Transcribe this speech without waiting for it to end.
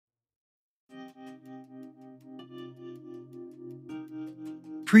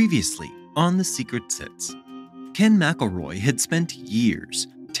Previously on The Secret Sits, Ken McElroy had spent years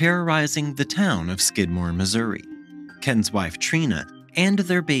terrorizing the town of Skidmore, Missouri. Ken's wife Trina and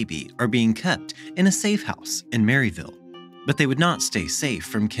their baby are being kept in a safe house in Maryville, but they would not stay safe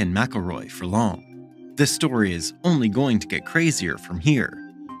from Ken McElroy for long. This story is only going to get crazier from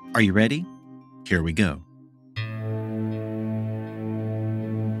here. Are you ready? Here we go.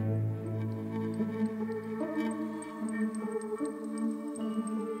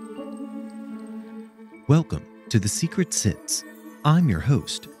 Welcome to The Secret Sits. I'm your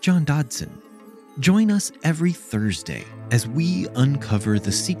host, John Dodson. Join us every Thursday as we uncover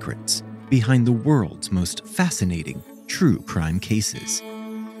the secrets behind the world's most fascinating true crime cases.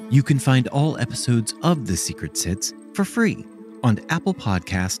 You can find all episodes of The Secret Sits for free on Apple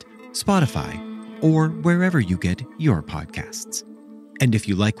Podcast, Spotify, or wherever you get your podcasts. And if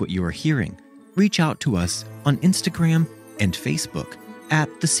you like what you are hearing, reach out to us on Instagram and Facebook at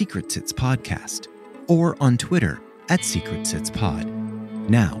TheSecretSitsPodcast, or on Twitter at SecretSitsPod.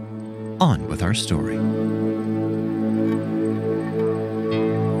 Now, on with our story.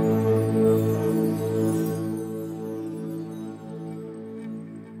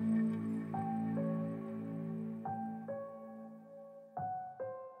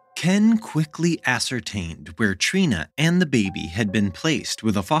 Ken quickly ascertained where Trina and the baby had been placed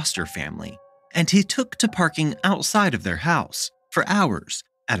with a foster family, and he took to parking outside of their house for hours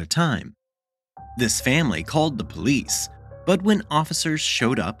at a time. This family called the police, but when officers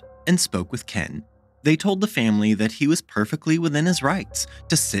showed up and spoke with Ken, they told the family that he was perfectly within his rights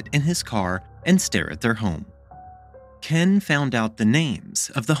to sit in his car and stare at their home. Ken found out the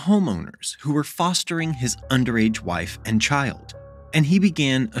names of the homeowners who were fostering his underage wife and child, and he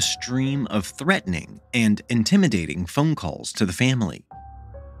began a stream of threatening and intimidating phone calls to the family.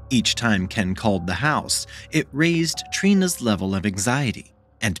 Each time Ken called the house, it raised Trina's level of anxiety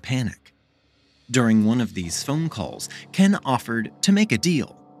and panic. During one of these phone calls, Ken offered to make a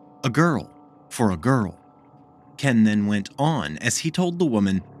deal, a girl for a girl. Ken then went on as he told the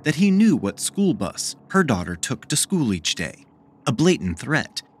woman that he knew what school bus her daughter took to school each day, a blatant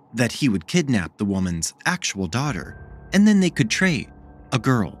threat that he would kidnap the woman's actual daughter, and then they could trade a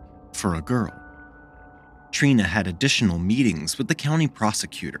girl for a girl. Trina had additional meetings with the county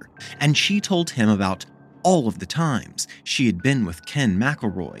prosecutor, and she told him about all of the times she had been with Ken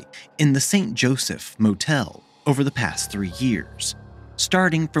McElroy in the St. Joseph Motel over the past 3 years,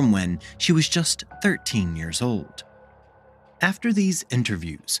 starting from when she was just 13 years old. After these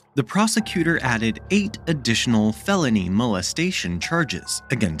interviews, the prosecutor added 8 additional felony molestation charges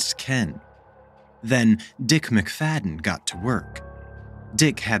against Ken. Then Dick McFadden got to work.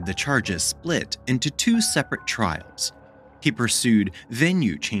 Dick had the charges split into 2 separate trials. He pursued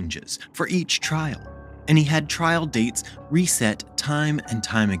venue changes for each trial, and he had trial dates reset time and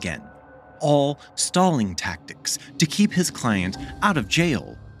time again, all stalling tactics to keep his client out of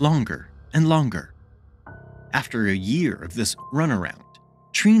jail longer and longer. After a year of this runaround,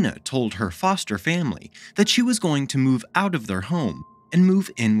 Trina told her foster family that she was going to move out of their home and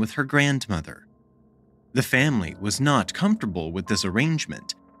move in with her grandmother. The family was not comfortable with this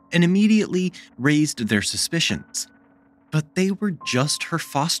arrangement and immediately raised their suspicions. But they were just her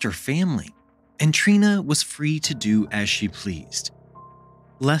foster family, and Trina was free to do as she pleased.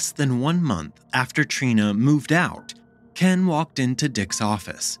 Less than 1 month after Trina moved out, Ken walked into Dick's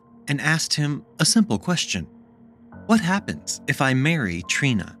office and asked him a simple question. What happens if I marry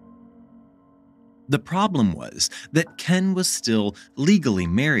Trina? The problem was that Ken was still legally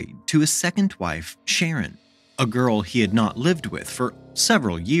married to his second wife, Sharon, a girl he had not lived with for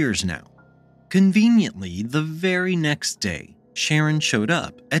several years now. Conveniently, the very next day, Sharon showed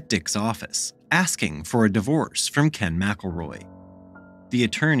up at Dick's office, asking for a divorce from Ken McElroy. The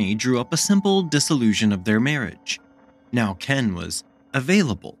attorney drew up a simple dissolution of their marriage. Now Ken was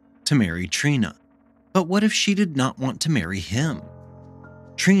available to marry Trina. But what if she did not want to marry him?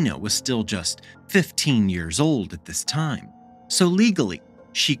 Trina was still just 15 years old at this time, so legally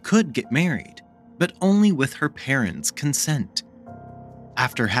she could get married, but only with her parents' consent.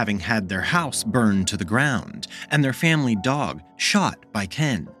 After having had their house burned to the ground and their family dog shot by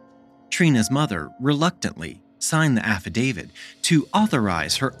Ken, Trina's mother reluctantly signed the affidavit to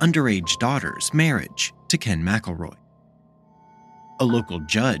authorize her underage daughter's marriage to Ken McElroy. A local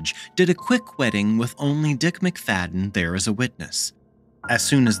judge did a quick wedding with only Dick McFadden there as a witness. As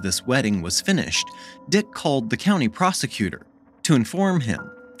soon as this wedding was finished, Dick called the county prosecutor to inform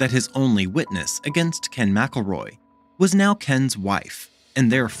him that his only witness against Ken McElroy was now Ken's wife, and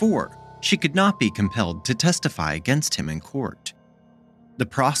therefore she could not be compelled to testify against him in court. The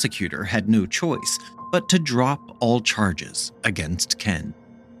prosecutor had no choice but to drop all charges against Ken.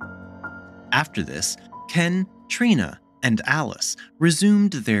 After this, Ken, Trina, and Alice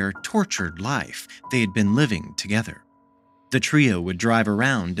resumed their tortured life they had been living together. The trio would drive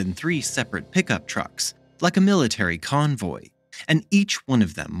around in 3 separate pickup trucks, like a military convoy, and each one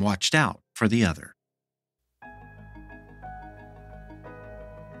of them watched out for the other.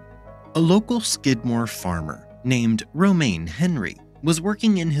 A local Skidmore farmer named Romaine Henry was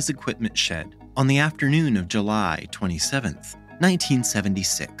working in his equipment shed on the afternoon of July 27,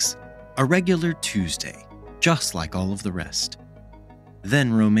 1976, a regular Tuesday, just like all of the rest.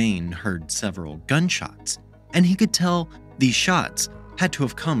 Then Romaine heard several gunshots, and he could tell these shots had to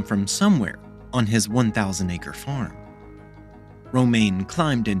have come from somewhere on his 1,000-acre farm. Romaine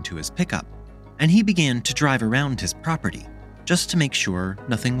climbed into his pickup, and he began to drive around his property just to make sure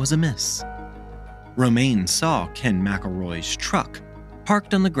nothing was amiss. Romaine saw Ken McElroy's truck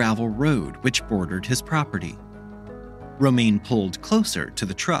parked on the gravel road which bordered his property. Romaine pulled closer to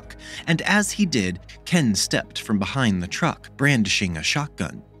the truck, and as he did, Ken stepped from behind the truck, brandishing a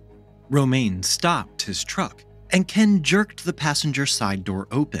shotgun. Romaine stopped his truck, and Ken jerked the passenger side door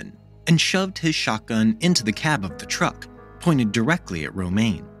open and shoved his shotgun into the cab of the truck, pointed directly at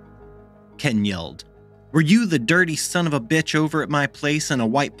Romaine. Ken yelled, "Were you the dirty son of a bitch over at my place in a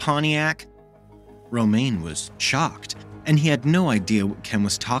white Pontiac?" Romaine was shocked, and he had no idea what Ken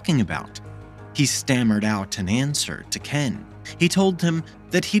was talking about. He stammered out an answer to Ken. He told him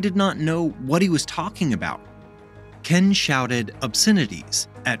that he did not know what he was talking about. Ken shouted obscenities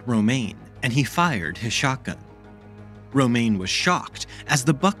at Romaine, and he fired his shotgun. Romaine was shocked as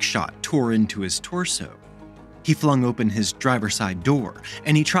the buckshot tore into his torso. He flung open his driver's side door,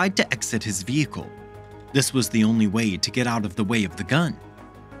 and he tried to exit his vehicle. This was the only way to get out of the way of the gun.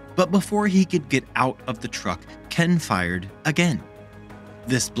 But before he could get out of the truck, Ken fired again.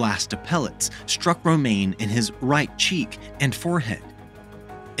 This blast of pellets struck Romaine in his right cheek and forehead.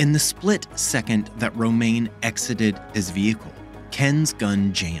 In the split second that Romaine exited his vehicle, Ken's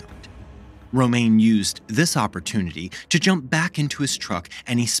gun jammed. Romaine used this opportunity to jump back into his truck,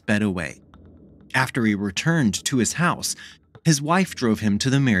 and he sped away. After he returned to his house, his wife drove him to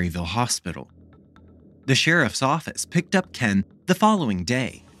the Maryville hospital. The sheriff's office picked up Ken the following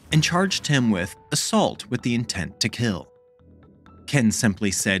day and charged him with assault with the intent to kill. Ken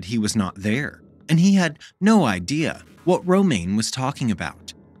simply said he was not there, and he had no idea what Romaine was talking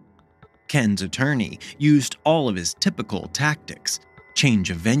about. Ken's attorney used all of his typical tactics, change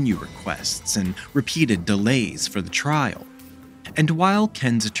of venue requests, and repeated delays for the trial. And while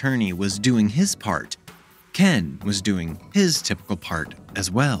Ken's attorney was doing his part, Ken was doing his typical part as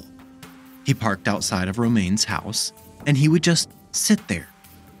well. He parked outside of Romaine's house, and he would just sit there,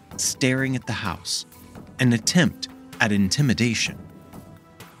 staring at the house, an attempt at intimidation.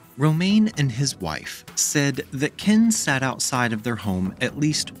 Romaine and his wife said that Ken sat outside of their home at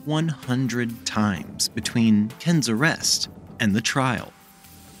least 100 times between Ken's arrest and the trial.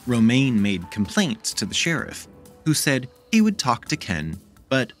 Romaine made complaints to the sheriff, who said he would talk to Ken,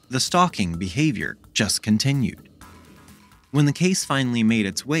 but the stalking behavior just continued. When the case finally made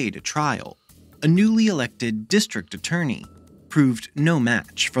its way to trial, a newly elected district attorney proved no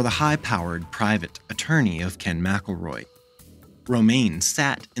match for the high-powered private attorney of Ken McElroy. Romaine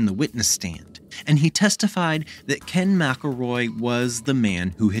sat in the witness stand, and he testified that Ken McElroy was the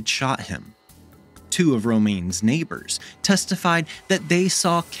man who had shot him. 2 of Romaine's neighbors testified that they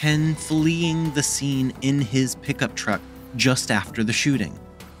saw Ken fleeing the scene in his pickup truck just after the shooting.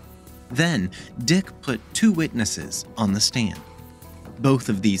 Then, Dick put 2 witnesses on the stand. Both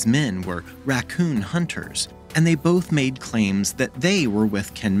of these men were raccoon hunters, and they both made claims that they were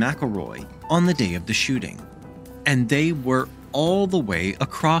with Ken McElroy on the day of the shooting. And they were all the way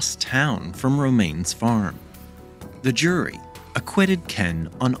across town from Romaine's farm. The jury acquitted Ken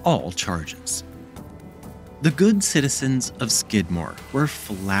on all charges. The good citizens of Skidmore were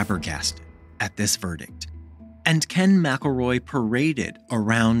flabbergasted at this verdict, and Ken McElroy paraded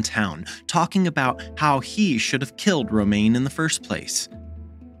around town talking about how he should have killed Romaine in the first place.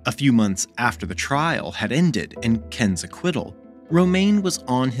 A few months after the trial had ended and Ken's acquittal, Romaine was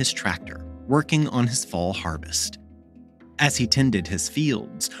on his tractor, working on his fall harvest. As he tended his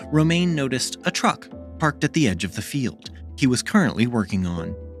fields, Romaine noticed a truck parked at the edge of the field he was currently working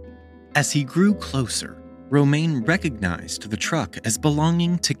on. As he grew closer, Romaine recognized the truck as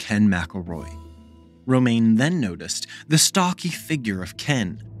belonging to Ken McElroy. Romaine then noticed the stocky figure of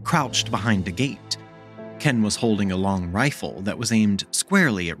Ken crouched behind a gate. Ken was holding a long rifle that was aimed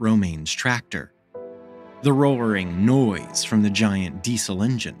squarely at Romaine's tractor. The roaring noise from the giant diesel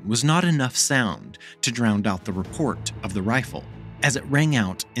engine was not enough sound to drown out the report of the rifle as it rang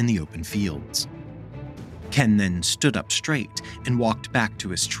out in the open fields. Ken then stood up straight and walked back to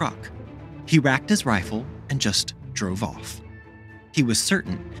his truck. He racked his rifle and just drove off. He was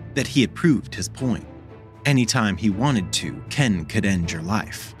certain that he had proved his point. Anytime he wanted to, Ken could end your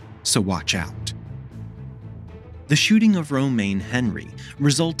life, so watch out. The shooting of Romaine Henry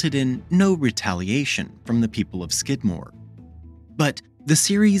resulted in no retaliation from the people of Skidmore. But the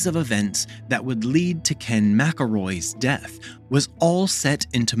series of events that would lead to Ken McElroy's death was all set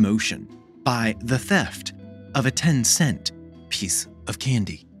into motion by the theft of a 10-cent piece of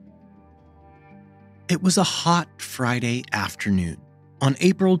candy. It was a hot Friday afternoon on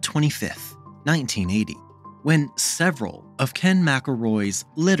April 25th, 1980, when several of Ken McElroy's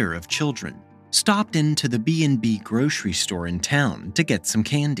litter of children stopped into the B&B grocery store in town to get some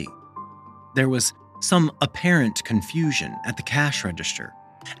candy. There was some apparent confusion at the cash register,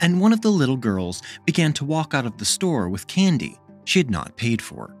 and one of the little girls began to walk out of the store with candy she had not paid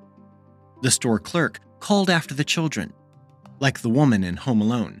for. The store clerk called after the children, like the woman in Home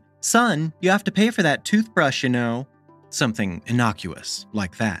Alone. "Son, you have to pay for that toothbrush, you know." Something innocuous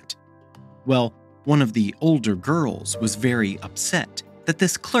like that. Well, one of the older girls was very upset that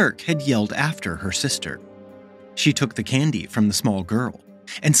this clerk had yelled after her sister. She took the candy from the small girl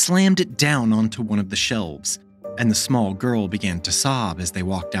and slammed it down onto one of the shelves, and the small girl began to sob as they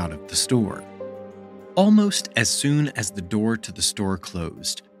walked out of the store. Almost as soon as the door to the store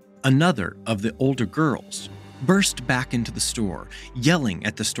closed, another of the older girls burst back into the store, yelling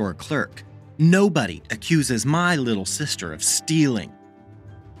at the store clerk, "Nobody accuses my little sister of stealing."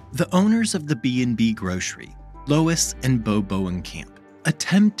 The owners of the B&B grocery, Lois and Bo Bowenkamp,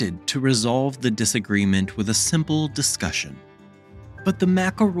 attempted to resolve the disagreement with a simple discussion. But the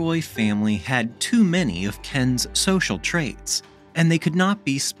McElroy family had too many of Ken's social traits, and they could not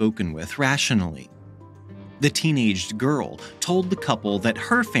be spoken with rationally. The teenaged girl told the couple that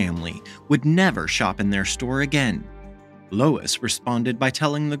her family would never shop in their store again. Lois responded by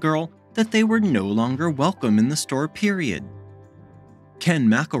telling the girl that they were no longer welcome in the store, period. Ken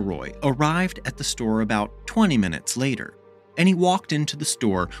McElroy arrived at the store about 20 minutes later, and he walked into the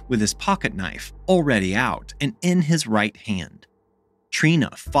store with his pocket knife already out and in his right hand. Trina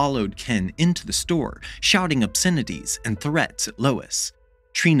followed Ken into the store, shouting obscenities and threats at Lois.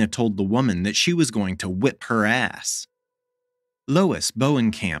 Trina told the woman that she was going to whip her ass. Lois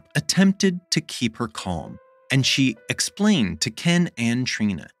Bowenkamp attempted to keep her calm, and she explained to Ken and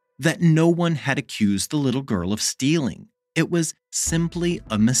Trina that no one had accused the little girl of stealing. It was simply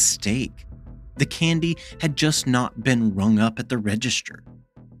a mistake. The candy had just not been rung up at the register.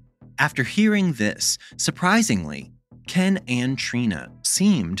 After hearing this, surprisingly, Ken and Trina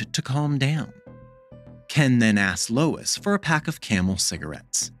seemed to calm down. Ken then asked Lois for a pack of Camel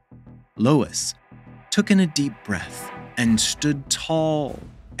cigarettes. Lois took in a deep breath and stood tall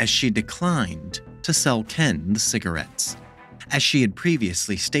as she declined to sell Ken the cigarettes. As she had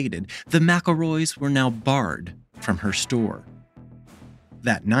previously stated, the McElroys were now barred from her store.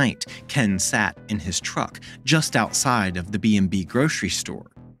 That night, Ken sat in his truck just outside of the B&B grocery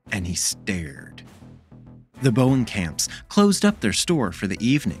store, and he stared. The Bowenkamps closed up their store for the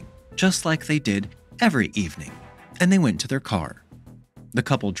evening, just like they did every evening, and they went to their car. The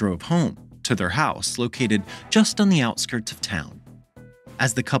couple drove home to their house located just on the outskirts of town.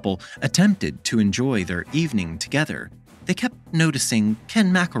 As the couple attempted to enjoy their evening together, they kept noticing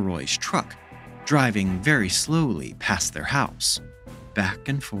Ken McElroy's truck driving very slowly past their house, back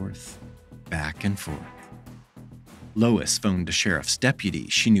and forth, back and forth. Lois phoned a sheriff's deputy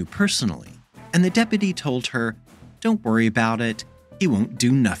she knew personally, and the deputy told her, "Don't worry about it, he won't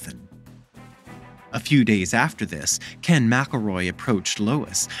do nothing." A few days after this, Ken McElroy approached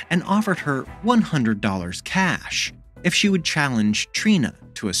Lois and offered her $100 cash if she would challenge Trina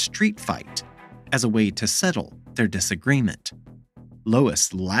to a street fight as a way to settle their disagreement.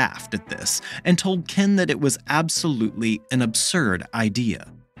 Lois laughed at this and told Ken that it was absolutely an absurd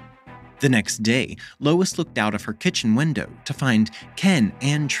idea. The next day, Lois looked out of her kitchen window to find Ken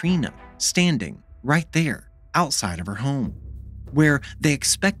and Trina standing right there outside of her home, where they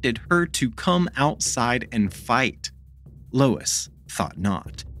expected her to come outside and fight. Lois thought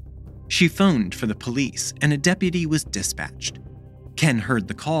not. She phoned for the police and a deputy was dispatched. Ken heard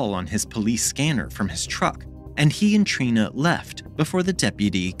the call on his police scanner from his truck, and he and Trina left before the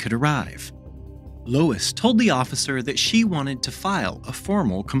deputy could arrive. Lois told the officer that she wanted to file a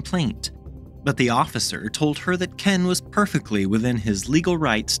formal complaint, but the officer told her that Ken was perfectly within his legal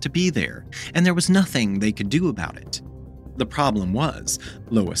rights to be there, and there was nothing they could do about it. The problem was,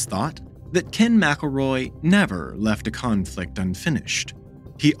 Lois thought, that Ken McElroy never left a conflict unfinished.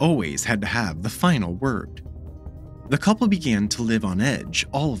 He always had to have the final word. The couple began to live on edge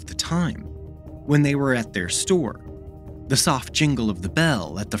all of the time. When they were at their store, The soft jingle of the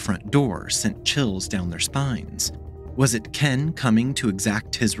bell at the front door sent chills down their spines. Was it Ken coming to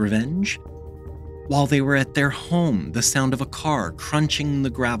exact his revenge? While they were at their home, the sound of a car crunching the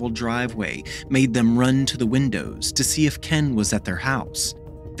gravel driveway made them run to the windows to see if Ken was at their house.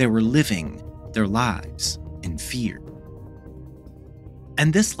 They were living their lives in fear.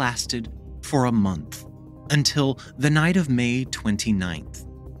 And this lasted for a month, until the night of May 29th,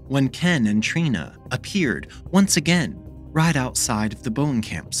 when Ken and Trina appeared once again right outside of the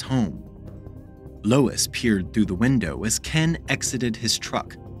Bowenkamp's home. Lois peered through the window as Ken exited his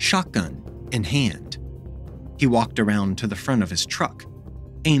truck, shotgun in hand. He walked around to the front of his truck,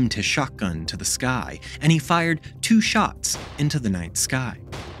 aimed his shotgun to the sky, and he fired 2 shots into the night sky.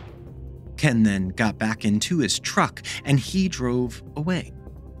 Ken then got back into his truck and he drove away.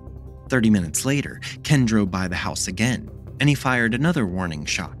 30 minutes later, Ken drove by the house again, and he fired another warning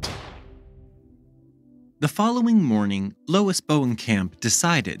shot. The following morning, Lois Bowenkamp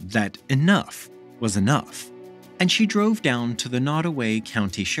decided that enough was enough, and she drove down to the Nottoway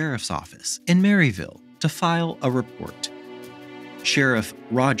County Sheriff's Office in Maryville to file a report. Sheriff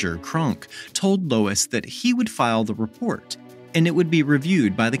Roger Cronk told Lois that he would file the report, and it would be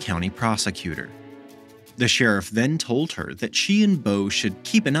reviewed by the county prosecutor. The sheriff then told her that she and Bo should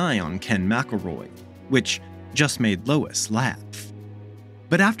keep an eye on Ken McElroy, which just made Lois laugh.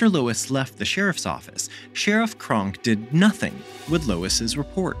 But after Lois left the sheriff's office, Sheriff Cronk did nothing with Lois's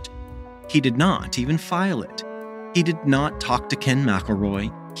report. He did not even file it. He did not talk to Ken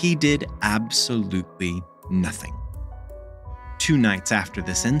McElroy. He did absolutely nothing. 2 nights after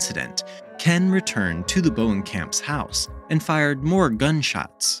this incident, Ken returned to the Bowenkamp's house and fired more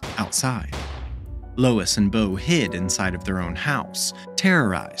gunshots outside. Lois and Bo hid inside of their own house,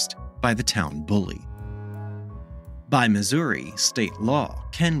 terrorized by the town bully. By Missouri state law,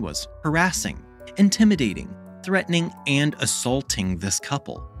 Ken was harassing, intimidating, threatening, and assaulting this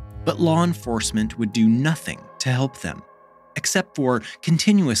couple, but law enforcement would do nothing to help them, except for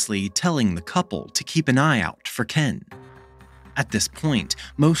continuously telling the couple to keep an eye out for Ken. At this point,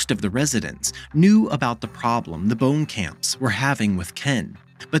 most of the residents knew about the problem the Bowenkamps were having with Ken,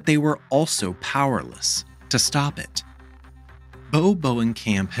 but they were also powerless to stop it. Bo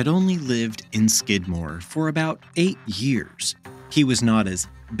Bowenkamp had only lived in Skidmore for about 8 years. He was not as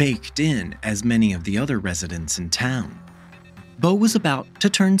baked in as many of the other residents in town. Bo was about to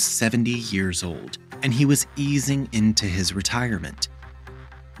turn 70 years old, and he was easing into his retirement.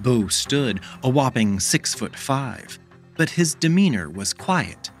 Bo stood a whopping 6'5", but his demeanor was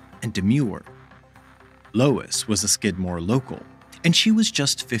quiet and demure. Lois was a Skidmore local, and she was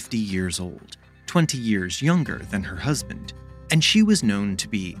just 50 years old, 20 years younger than her husband, and she was known to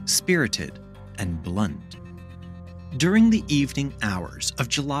be spirited and blunt. During the evening hours of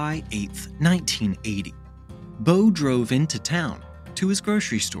July 8, 1980, Bo drove into town to his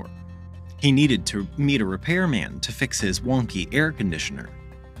grocery store. He needed to meet a repairman to fix his wonky air conditioner.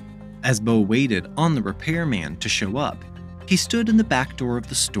 As Bo waited on the repairman to show up, he stood in the back door of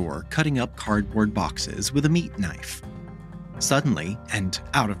the store cutting up cardboard boxes with a meat knife. Suddenly, and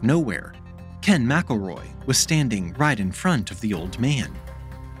out of nowhere, Ken McElroy was standing right in front of the old man.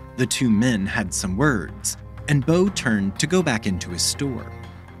 The 2 men had some words, and Bo turned to go back into his store.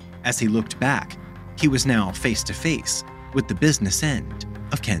 As he looked back, he was now face to face with the business end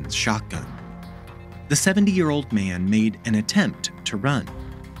of Ken's shotgun. The 70-year-old man made an attempt to run,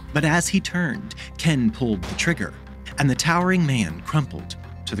 but as he turned, Ken pulled the trigger, and the towering man crumpled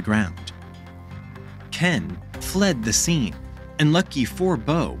to the ground. Ken fled the scene, and lucky for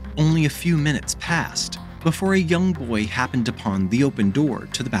Bo, only a few minutes passed before a young boy happened upon the open door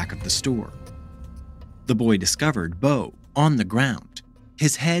to the back of the store. The boy discovered Bo on the ground.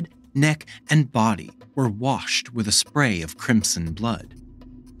 His head, neck, and body were washed with a spray of crimson blood.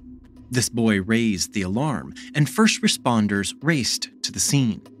 This boy raised the alarm, and first responders raced to the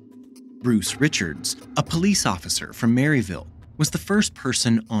scene. Bruce Richards, a police officer from Maryville, was the first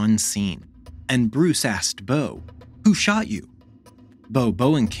person on scene, and Bruce asked Bo, "Who shot you?" Bo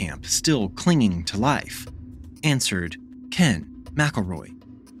Bowenkamp, still clinging to life, answered, "Ken McElroy."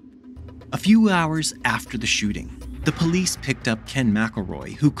 A few hours after the shooting, the police picked up Ken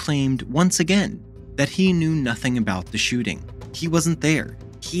McElroy, who claimed once again that he knew nothing about the shooting. He wasn't there.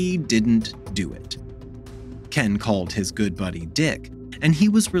 He didn't do it. Ken called his good buddy Dick, and he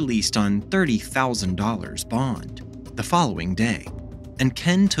was released on $30,000 bond the following day, and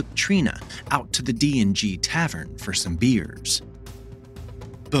Ken took Trina out to the D&G Tavern for some beers.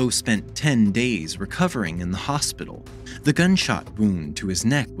 Bo spent 10 days recovering in the hospital. The gunshot wound to his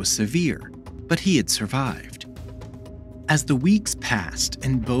neck was severe, but he had survived. As the weeks passed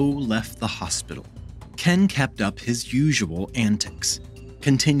and Bo left the hospital, Ken kept up his usual antics,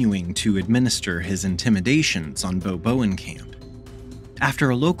 continuing to administer his intimidations on Bo Bowenkamp.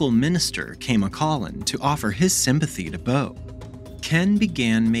 After a local minister came a-callin' to offer his sympathy to Bo, Ken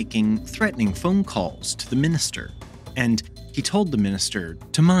began making threatening phone calls to the minister, and he told the minister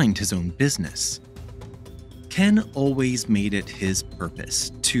to mind his own business. Ken always made it his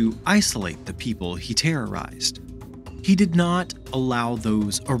purpose to isolate the people he terrorized. He did not allow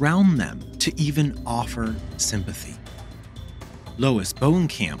those around them to even offer sympathy. Lois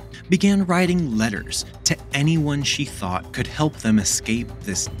Bowenkamp began writing letters to anyone she thought could help them escape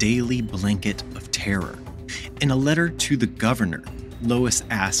this daily blanket of terror. In a letter to the governor, Lois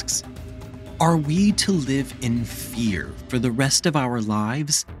asks, "Are we to live in fear for the rest of our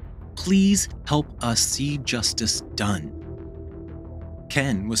lives? Please help us see justice done."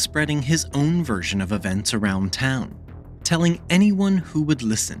 Ken was spreading his own version of events around town, telling anyone who would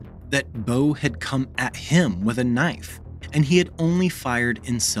listen that Bo had come at him with a knife and he had only fired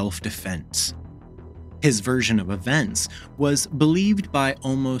in self-defense. His version of events was believed by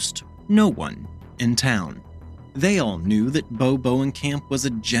almost no one in town. They all knew that Bo Bowenkamp was a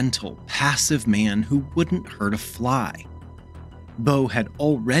gentle, passive man who wouldn't hurt a fly. Bo had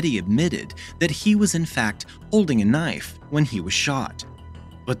already admitted that he was in fact holding a knife when he was shot,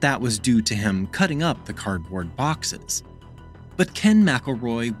 but that was due to him cutting up the cardboard boxes. But Ken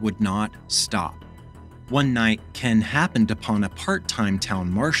McElroy would not stop. One night, Ken happened upon a part-time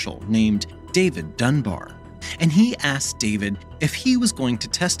town marshal named David Dunbar, and he asked David if he was going to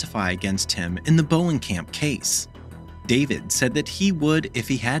testify against him in the Bowenkamp case. David said that he would if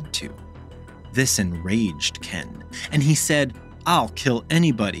he had to. This enraged Ken, and he said, "I'll kill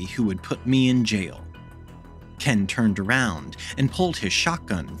anybody who would put me in jail." Ken turned around and pulled his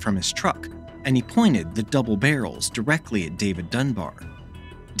shotgun from his truck, and he pointed the double barrels directly at David Dunbar.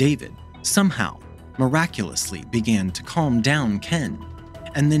 David, somehow, miraculously began to calm down Ken,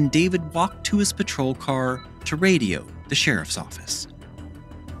 and then David walked to his patrol car to radio the sheriff's office.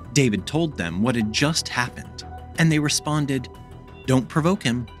 David told them what had just happened, and they responded, "Don't provoke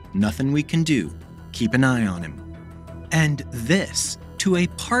him, nothing we can do, keep an eye on him." And this to a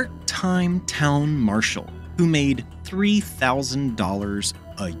part-time town marshal who made $3,000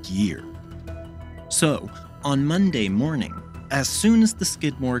 a year. So, on Monday morning, as soon as the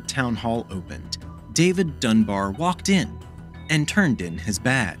Skidmore town hall opened, David Dunbar walked in and turned in his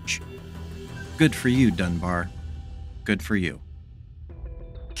badge. Good for you, Dunbar. Good for you.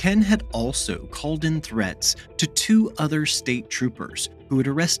 Ken had also called in threats to 2 other state troopers who had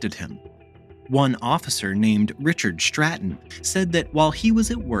arrested him. One officer named Richard Stratton said that while he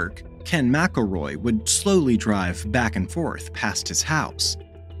was at work, Ken McElroy would slowly drive back and forth past his house,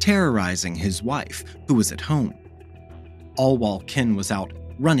 terrorizing his wife, who was at home. All while Ken was out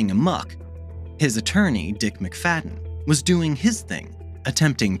running amok, his attorney, Dick McFadden, was doing his thing,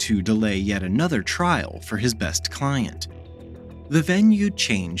 attempting to delay yet another trial for his best client. The venue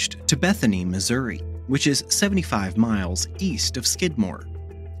changed to Bethany, Missouri, which is 75 miles east of Skidmore.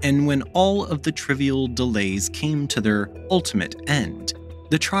 And when all of the trivial delays came to their ultimate end,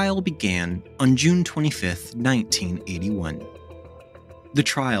 the trial began on June 25, 1981. The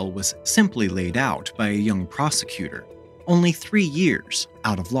trial was simply laid out by a young prosecutor, only 3 years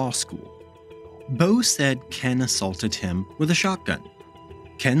out of law school. Bo said Ken assaulted him with a shotgun.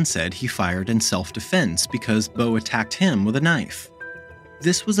 Ken said he fired in self-defense because Bo attacked him with a knife.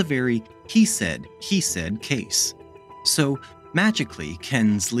 This was a very he said case. So, magically,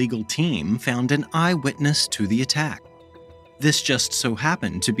 Ken's legal team found an eyewitness to the attack. This just so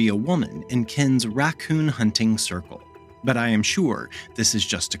happened to be a woman in Ken's raccoon hunting circle, but I am sure this is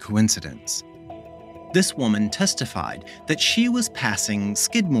just a coincidence. This woman testified that she was passing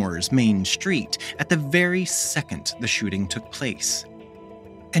Skidmore's main street at the very second the shooting took place.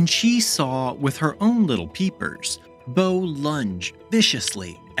 And she saw with her own little peepers Bo lunge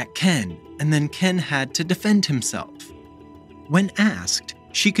viciously at Ken, and then Ken had to defend himself. When asked,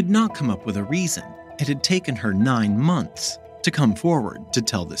 she could not come up with a reason. It had taken her 9 months to come forward to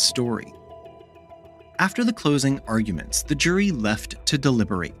tell this story. After the closing arguments, the jury left to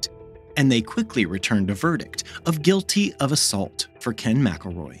deliberate, and they quickly returned a verdict of guilty of assault for Ken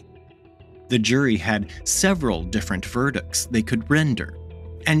McElroy. The jury had several different verdicts they could render,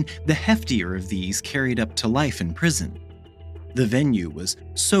 and the heftier of these carried up to life in prison. The venue was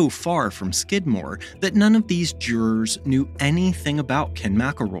so far from Skidmore that none of these jurors knew anything about Ken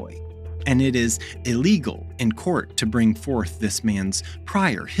McElroy, and it is illegal in court to bring forth this man's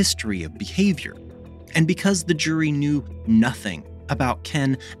prior history of behavior. And because the jury knew nothing about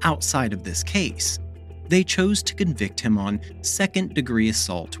Ken outside of this case, they chose to convict him on second-degree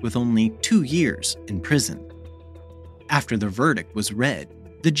assault with only 2 years in prison. After the verdict was read,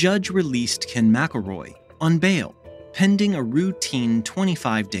 the judge released Ken McElroy on bail, pending a routine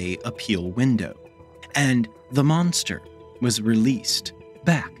 25-day appeal window, and the monster was released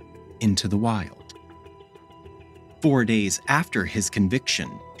back into the wild. 4 days after his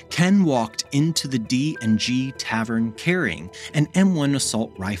conviction, Ken walked into the D&G Tavern carrying an M1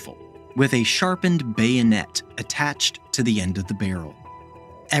 assault rifle with a sharpened bayonet attached to the end of the barrel.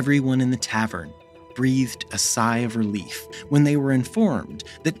 Everyone in the tavern breathed a sigh of relief when they were informed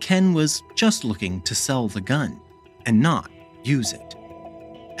that Ken was just looking to sell the gun and not use it.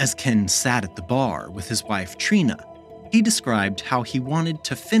 As Ken sat at the bar with his wife Trina, he described how he wanted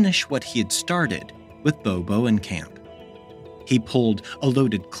to finish what he had started with Bo Bowenkamp. He pulled a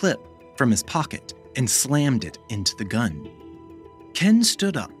loaded clip from his pocket and slammed it into the gun. Ken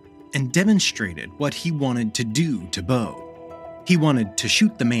stood up and demonstrated what he wanted to do to Bo. He wanted to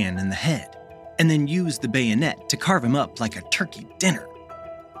shoot the man in the head and then use the bayonet to carve him up like a turkey dinner.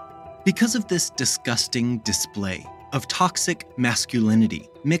 Because of this disgusting display of toxic masculinity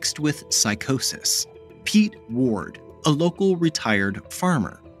mixed with psychosis, Pete Ward, a local retired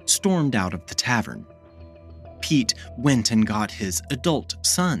farmer, stormed out of the tavern. Pete went and got his adult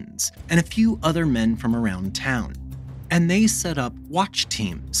sons and a few other men from around town, and they set up watch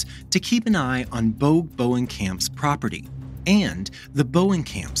teams to keep an eye on Bo Bowenkamp's property and the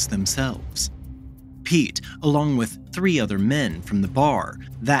Bowenkamps themselves. Pete, along with 3 other men from the bar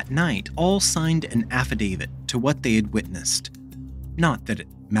that night, all signed an affidavit to what they had witnessed. Not that it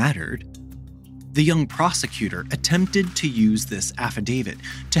mattered. The young prosecutor attempted to use this affidavit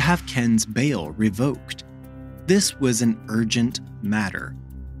to have Ken's bail revoked. This was an urgent matter.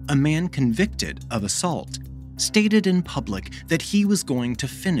 A man convicted of assault stated in public that he was going to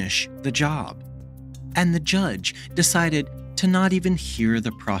finish the job, and the judge decided to not even hear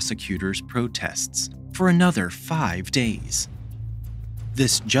the prosecutor's protests for another 5 days.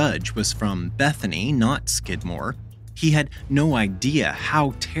 This judge was from Bethany, not Skidmore. He had no idea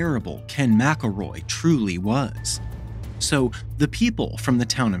how terrible Ken McElroy truly was. So the people from the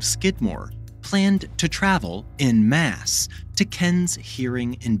town of Skidmore planned to travel en masse to Ken's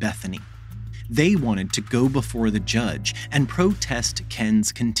hearing in Bethany. They wanted to go before the judge and protest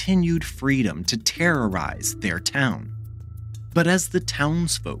Ken's continued freedom to terrorize their town. But as the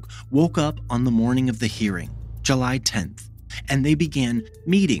townsfolk woke up on the morning of the hearing, July 10th, and they began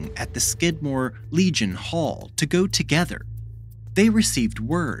meeting at the Skidmore Legion Hall to go together, they received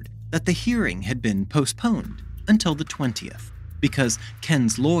word that the hearing had been postponed until the 20th because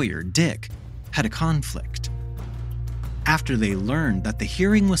Ken's lawyer, Dick, had a conflict. After they learned that the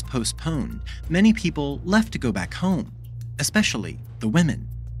hearing was postponed, many people left to go back home, especially the women,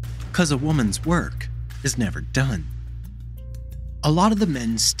 because a woman's work is never done. A lot of the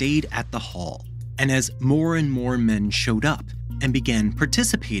men stayed at the hall, and as more and more men showed up and began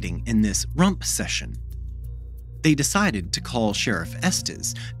participating in this rump session, they decided to call Sheriff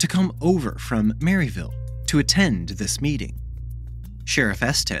Estes to come over from Maryville to attend this meeting. Sheriff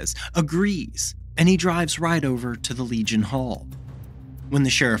Estes agrees, and he drives right over to the Legion Hall. When the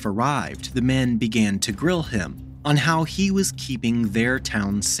sheriff arrived, the men began to grill him on how he was keeping their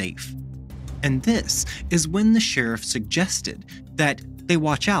town safe. And this is when the sheriff suggested that they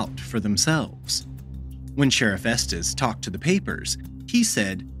watch out for themselves. When Sheriff Estes talked to the papers, he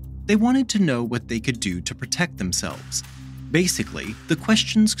said they wanted to know what they could do to protect themselves. Basically, the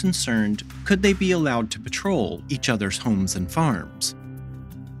questions concerned could they be allowed to patrol each other's homes and farms.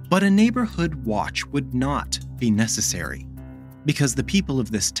 But a neighborhood watch would not be necessary, because the people of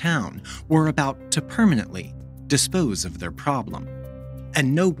this town were about to permanently dispose of their problem,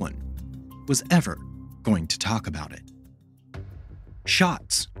 and no one was ever going to talk about it.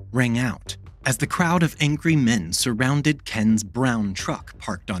 Shots rang out as the crowd of angry men surrounded Ken's brown truck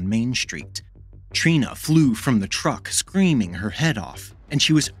parked on Main Street. Trina flew from the truck screaming her head off, and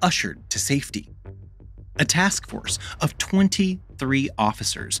she was ushered to safety. A task force of 23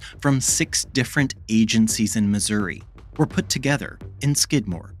 officers from 6 different agencies in Missouri were put together in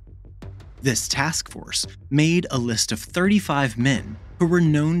Skidmore. This task force made a list of 35 men who were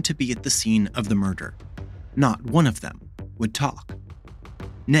known to be at the scene of the murder. Not one of them would talk.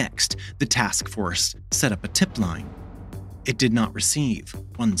 Next, the task force set up a tip line. It did not receive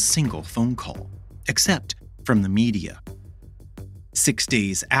one single phone call, except from the media. 6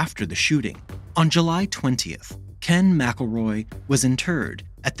 days after the shooting, on July 20th, Ken McElroy was interred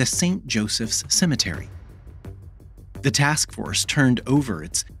at the St. Joseph's Cemetery. The task force turned over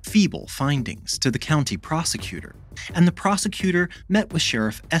its feeble findings to the county prosecutor, and the prosecutor met with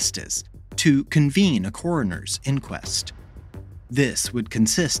Sheriff Estes to convene a coroner's inquest. This would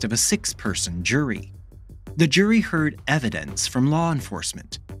consist of a 6-person jury. The jury heard evidence from law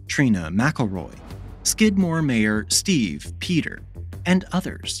enforcement, Trina McElroy, Skidmore Mayor Steve Peter, and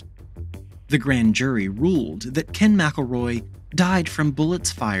others. The grand jury ruled that Ken McElroy died from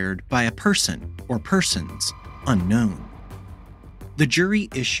bullets fired by a person or persons unknown. The jury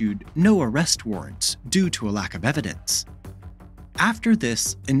issued no arrest warrants due to a lack of evidence. After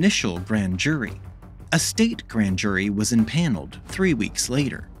this initial grand jury, a state grand jury was impaneled 3 weeks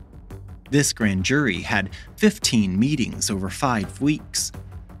later. This grand jury had 15 meetings over 5 weeks.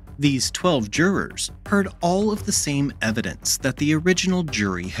 These 12 jurors heard all of the same evidence that the original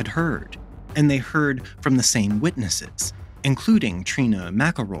jury had heard, and they heard from the same witnesses, including Trina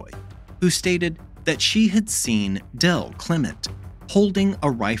McElroy, who stated that she had seen Del Clement holding a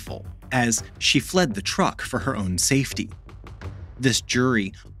rifle as she fled the truck for her own safety. This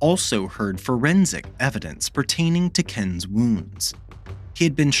jury also heard forensic evidence pertaining to Ken's wounds. He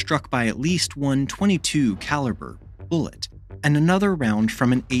had been struck by at least one .22 caliber bullet, and another round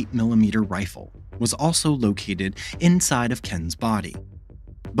from an 8mm rifle was also located inside of Ken's body.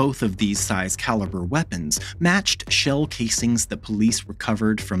 Both of these size caliber weapons matched shell casings that police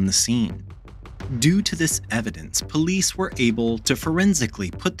recovered from the scene. Due to this evidence, police were able to forensically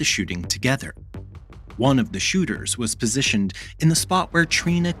put the shooting together. One of the shooters was positioned in the spot where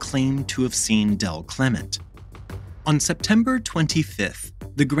Trina claimed to have seen Del Clement. On September 25th,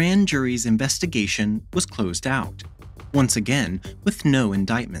 the grand jury's investigation was closed out, once again with no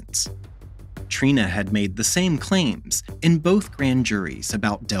indictments. Trina had made the same claims in both grand juries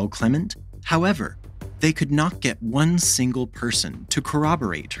about Del Clement. However, they could not get one single person to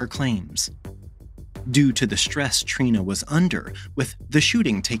corroborate her claims. Due to the stress Trina was under with the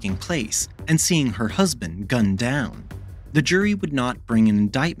shooting taking place and seeing her husband gunned down, the jury would not bring an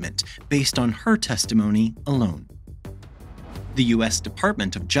indictment based on her testimony alone. The U.S.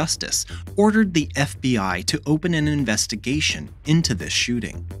 Department of Justice ordered the FBI to open an investigation into this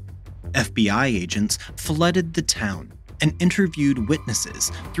shooting. FBI agents flooded the town and interviewed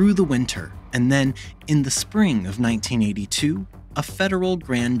witnesses through the winter, and then, in the spring of 1982, a federal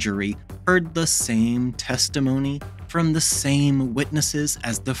grand jury heard the same testimony from the same witnesses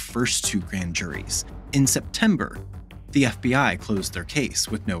as the first 2 grand juries. In September, the FBI closed their case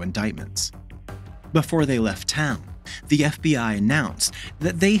with no indictments. Before they left town, the FBI announced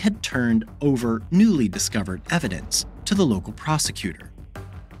that they had turned over newly discovered evidence to the local prosecutor.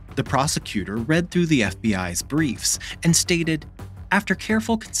 The prosecutor read through the FBI's briefs and stated, "After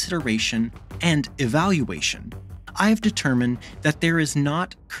careful consideration and evaluation, I have determined that there is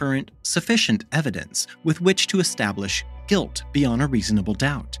not current sufficient evidence with which to establish guilt beyond a reasonable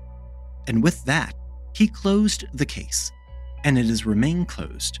doubt." And with that, he closed the case, and it has remained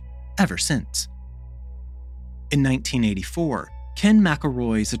closed ever since. In 1984, Ken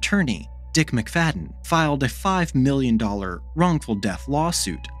McElroy's attorney, Dick McFadden, filed a $5 million wrongful death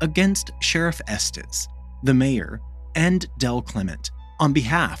lawsuit against Sheriff Estes, the mayor, and Del Clement on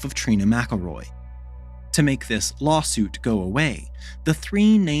behalf of Trina McElroy. To make this lawsuit go away, the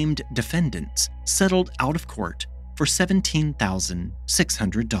 3 named defendants settled out of court for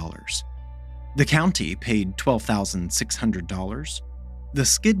 $17,600. The county paid $12,600. The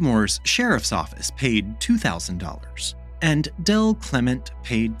Skidmore's sheriff's office paid $2,000, and Del Clement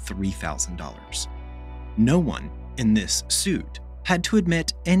paid $3,000. No one in this suit had to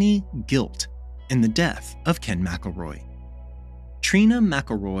admit any guilt in the death of Ken McElroy. Trina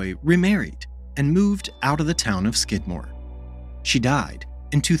McElroy remarried and moved out of the town of Skidmore. She died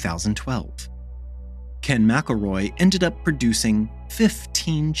in 2012. Ken McElroy ended up producing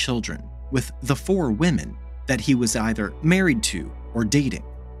 15 children with the 4 women that he was either married to or dating.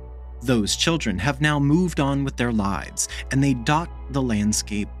 Those children have now moved on with their lives, and they dot the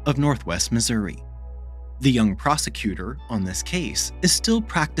landscape of Northwest Missouri. The young prosecutor on this case is still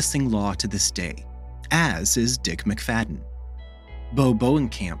practicing law to this day, as is Dick McFadden. Bo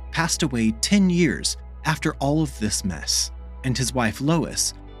Bowenkamp passed away 10 years after all of this mess, and his wife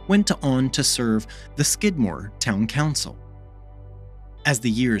Lois went on to serve the Skidmore Town Council. As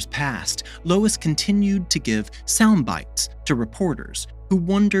the years passed, Lois continued to give sound bites to reporters who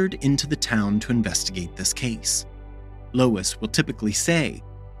wandered into the town to investigate this case. Lois will typically say,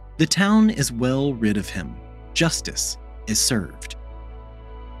 "The town is well rid of him. Justice is served."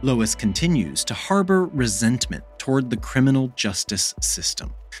 Lois continues to harbor resentment toward the criminal justice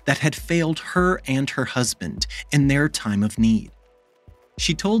system that had failed her and her husband in their time of need.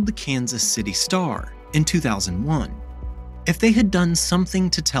 She told the Kansas City Star in 2001, if they had done something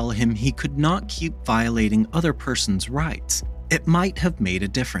to tell him he could not keep violating other person's rights, it might have made a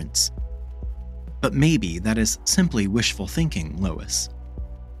difference. But maybe that is simply wishful thinking, Lois.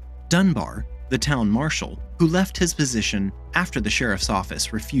 Dunbar, the town marshal, who left his position after the sheriff's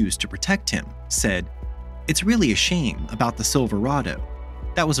office refused to protect him, said, "It's really a shame about the Silverado.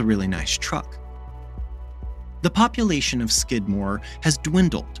 That was a really nice truck." The population of Skidmore has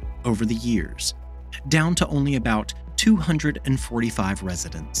dwindled over the years, down to only about 245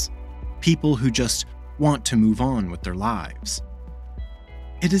 residents, people who just want to move on with their lives.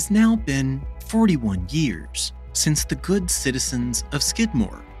 It has now been 41 years since the good citizens of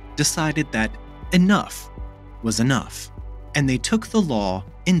Skidmore decided that enough was enough, and they took the law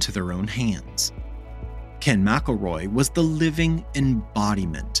into their own hands. Ken McElroy was the living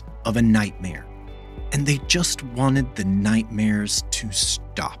embodiment of a nightmare, and they just wanted the nightmares to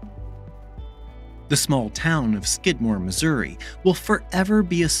stop. The small town of Skidmore, Missouri will forever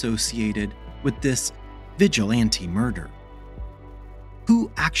be associated with this vigilante murder. Who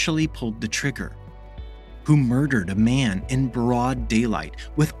actually pulled the trigger? Who murdered a man in broad daylight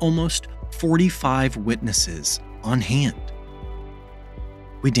with almost 45 witnesses on hand?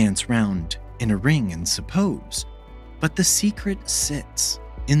 We dance round in a ring and suppose, but the secret sits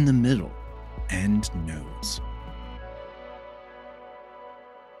in the middle and knows.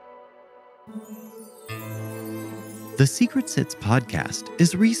 The Secret Sits podcast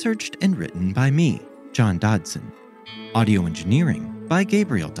is researched and written by me, John Dodson. Audio engineering by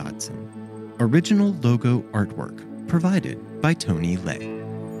Gabriel Dodson. Original logo artwork provided by Tony Lay.